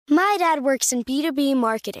My dad works in B2B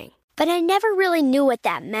marketing, but I never really knew what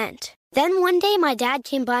that meant. Then one day my dad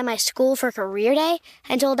came by my school for career day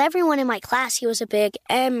and told everyone in my class he was a big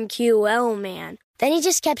MQL man. Then he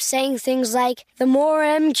just kept saying things like, the more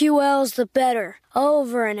MQLs, the better,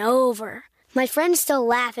 over and over. My friends still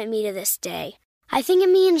laugh at me to this day. I think it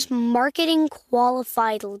means marketing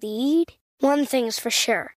qualified lead. One thing's for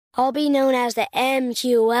sure, I'll be known as the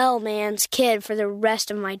MQL man's kid for the rest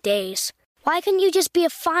of my days. Why couldn't you just be a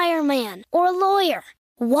fireman or a lawyer?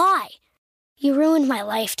 Why? You ruined my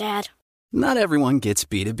life, Dad. Not everyone gets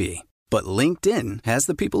B2B, but LinkedIn has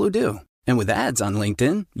the people who do. And with ads on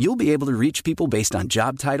LinkedIn, you'll be able to reach people based on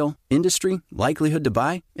job title, industry, likelihood to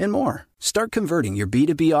buy, and more. Start converting your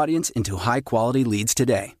B2B audience into high-quality leads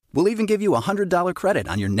today. We'll even give you a $100 credit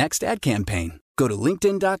on your next ad campaign. Go to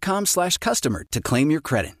linkedin.com/customer to claim your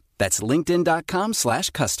credit. That's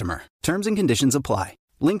linkedin.com/customer. Terms and conditions apply.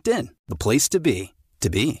 LinkedIn, the place to be, to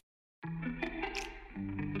be.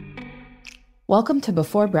 Welcome to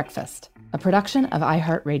Before Breakfast, a production of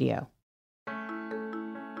iHeartRadio.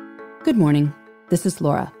 Good morning. This is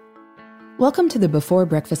Laura. Welcome to the Before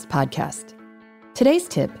Breakfast podcast. Today's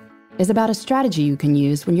tip is about a strategy you can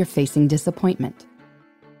use when you're facing disappointment.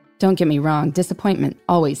 Don't get me wrong, disappointment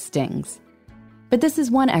always stings. But this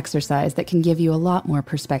is one exercise that can give you a lot more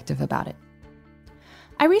perspective about it.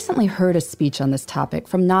 I recently heard a speech on this topic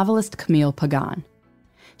from novelist Camille Pagan.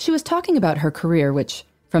 She was talking about her career, which,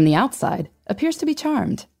 from the outside, appears to be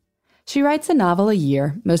charmed. She writes a novel a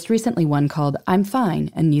year, most recently one called I'm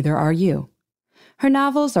Fine and Neither Are You. Her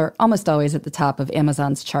novels are almost always at the top of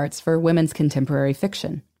Amazon's charts for women's contemporary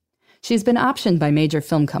fiction. She's been optioned by major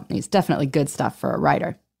film companies, definitely good stuff for a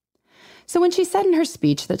writer. So when she said in her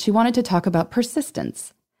speech that she wanted to talk about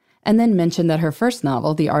persistence, and then mentioned that her first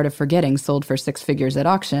novel, The Art of Forgetting, sold for 6 figures at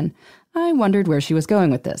auction, I wondered where she was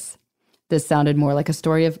going with this. This sounded more like a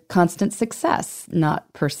story of constant success,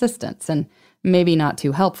 not persistence, and maybe not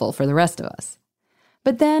too helpful for the rest of us.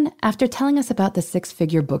 But then, after telling us about the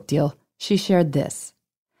 6-figure book deal, she shared this.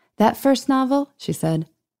 That first novel, she said,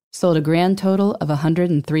 sold a grand total of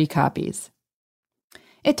 103 copies.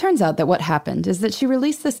 It turns out that what happened is that she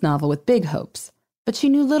released this novel with big hopes, but she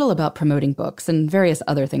knew little about promoting books, and various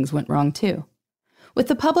other things went wrong too. With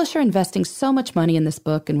the publisher investing so much money in this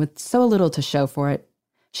book and with so little to show for it,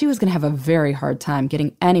 she was going to have a very hard time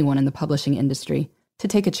getting anyone in the publishing industry to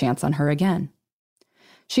take a chance on her again.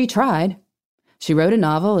 She tried. She wrote a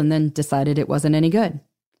novel and then decided it wasn't any good.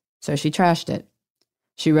 So she trashed it.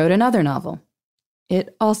 She wrote another novel.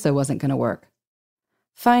 It also wasn't going to work.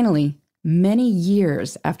 Finally, many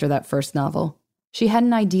years after that first novel, she had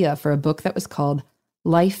an idea for a book that was called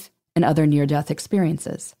Life and Other Near-Death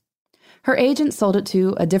Experiences. Her agent sold it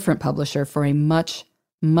to a different publisher for a much,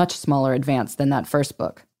 much smaller advance than that first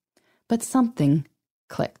book. But something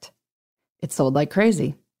clicked. It sold like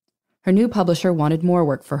crazy. Her new publisher wanted more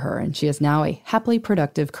work for her, and she is now a happily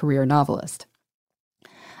productive career novelist.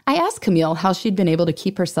 I asked Camille how she'd been able to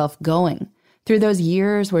keep herself going through those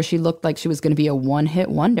years where she looked like she was going to be a one-hit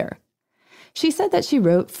wonder. She said that she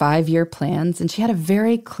wrote 5-year plans, and she had a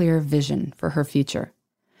very clear vision for her future.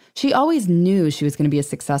 She always knew she was going to be a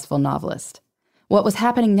successful novelist. What was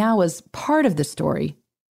happening now was part of the story,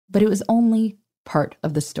 but it was only part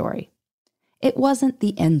of the story. It wasn't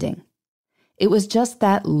the ending. It was just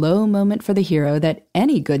that low moment for the hero that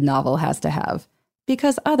any good novel has to have,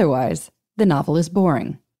 because otherwise, the novel is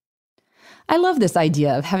boring. I love this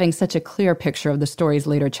idea of having such a clear picture of the story's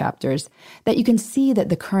later chapters that you can see that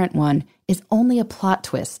the current one is only a plot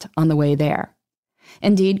twist on the way there.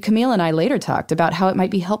 Indeed, Camille and I later talked about how it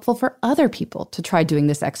might be helpful for other people to try doing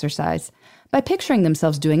this exercise by picturing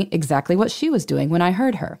themselves doing exactly what she was doing when I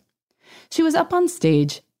heard her. She was up on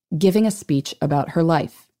stage giving a speech about her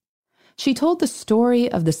life. She told the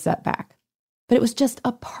story of the setback, but it was just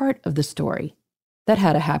a part of the story that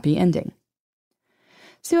had a happy ending.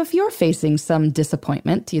 So if you're facing some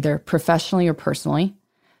disappointment, either professionally or personally,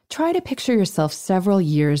 try to picture yourself several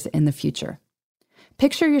years in the future.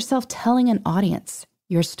 Picture yourself telling an audience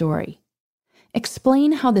your story.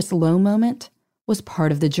 Explain how this low moment was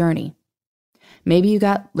part of the journey. Maybe you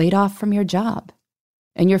got laid off from your job.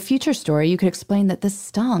 In your future story, you could explain that this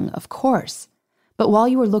stung, of course. But while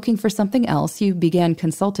you were looking for something else, you began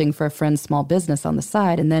consulting for a friend's small business on the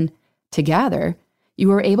side, and then, together, you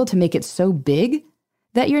were able to make it so big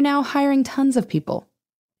that you're now hiring tons of people,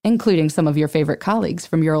 including some of your favorite colleagues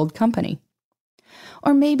from your old company.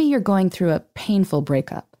 Or maybe you're going through a painful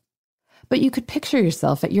breakup, but you could picture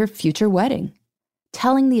yourself at your future wedding,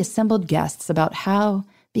 telling the assembled guests about how,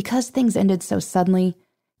 because things ended so suddenly,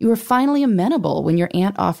 you were finally amenable when your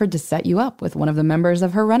aunt offered to set you up with one of the members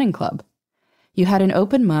of her running club. You had an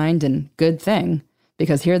open mind, and good thing,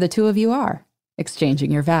 because here the two of you are, exchanging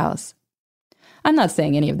your vows. I'm not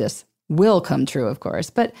saying any of this will come true, of course,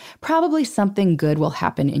 but probably something good will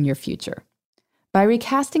happen in your future. By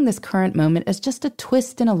recasting this current moment as just a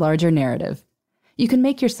twist in a larger narrative, you can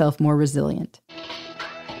make yourself more resilient.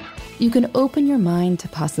 You can open your mind to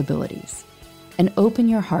possibilities and open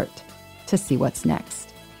your heart to see what's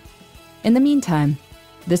next. In the meantime,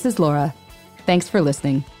 this is Laura. Thanks for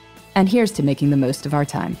listening, and here's to making the most of our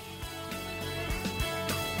time.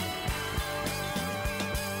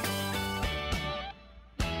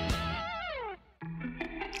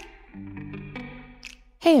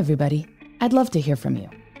 Hey everybody, I'd love to hear from you.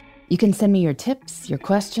 You can send me your tips, your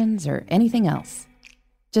questions, or anything else.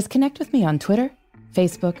 Just connect with me on Twitter,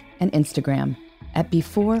 Facebook, and Instagram at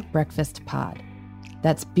Before Breakfast Pod.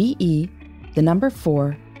 That's BE, the number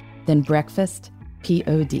 4, then breakfast,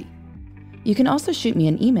 POD. You can also shoot me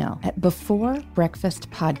an email at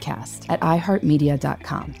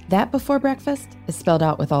beforebreakfastpodcast@iheartmedia.com. That Before Breakfast is spelled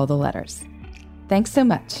out with all the letters. Thanks so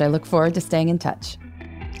much. I look forward to staying in touch.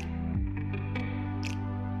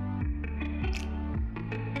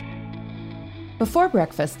 Before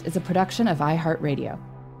Breakfast is a production of iHeartRadio.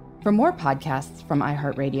 For more podcasts from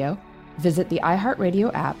iHeartRadio, visit the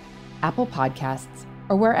iHeartRadio app, Apple Podcasts,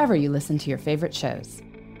 or wherever you listen to your favorite shows.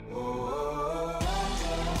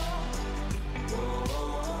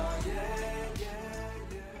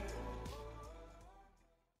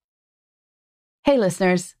 Hey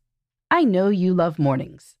listeners, I know you love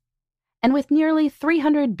mornings. And with nearly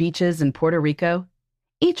 300 beaches in Puerto Rico,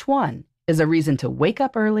 each one is a reason to wake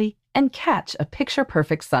up early and catch a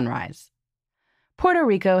picture-perfect sunrise. Puerto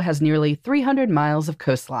Rico has nearly 300 miles of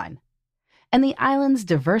coastline, and the island's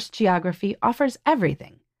diverse geography offers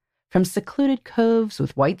everything from secluded coves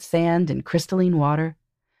with white sand and crystalline water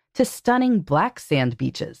to stunning black sand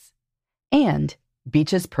beaches and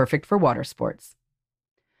beaches perfect for water sports.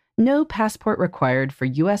 No passport required for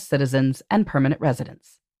U.S. citizens and permanent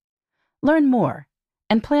residents. Learn more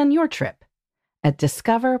and plan your trip at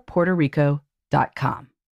discoverpuertorico.com.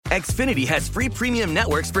 Xfinity has free premium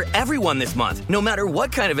networks for everyone this month, no matter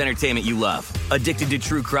what kind of entertainment you love. Addicted to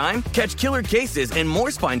true crime? Catch killer cases and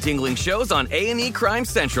more spine-tingling shows on A&E Crime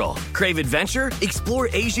Central. Crave adventure? Explore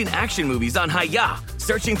Asian action movies on Hi-YAH.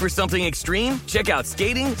 Searching for something extreme? Check out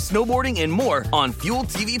skating, snowboarding, and more on Fuel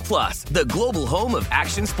TV Plus, the global home of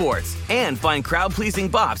action sports. And find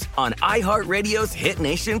crowd-pleasing bops on iHeartRadio's Hit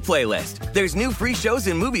Nation playlist. There's new free shows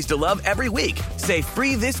and movies to love every week. Say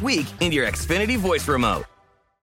free this week in your Xfinity voice remote.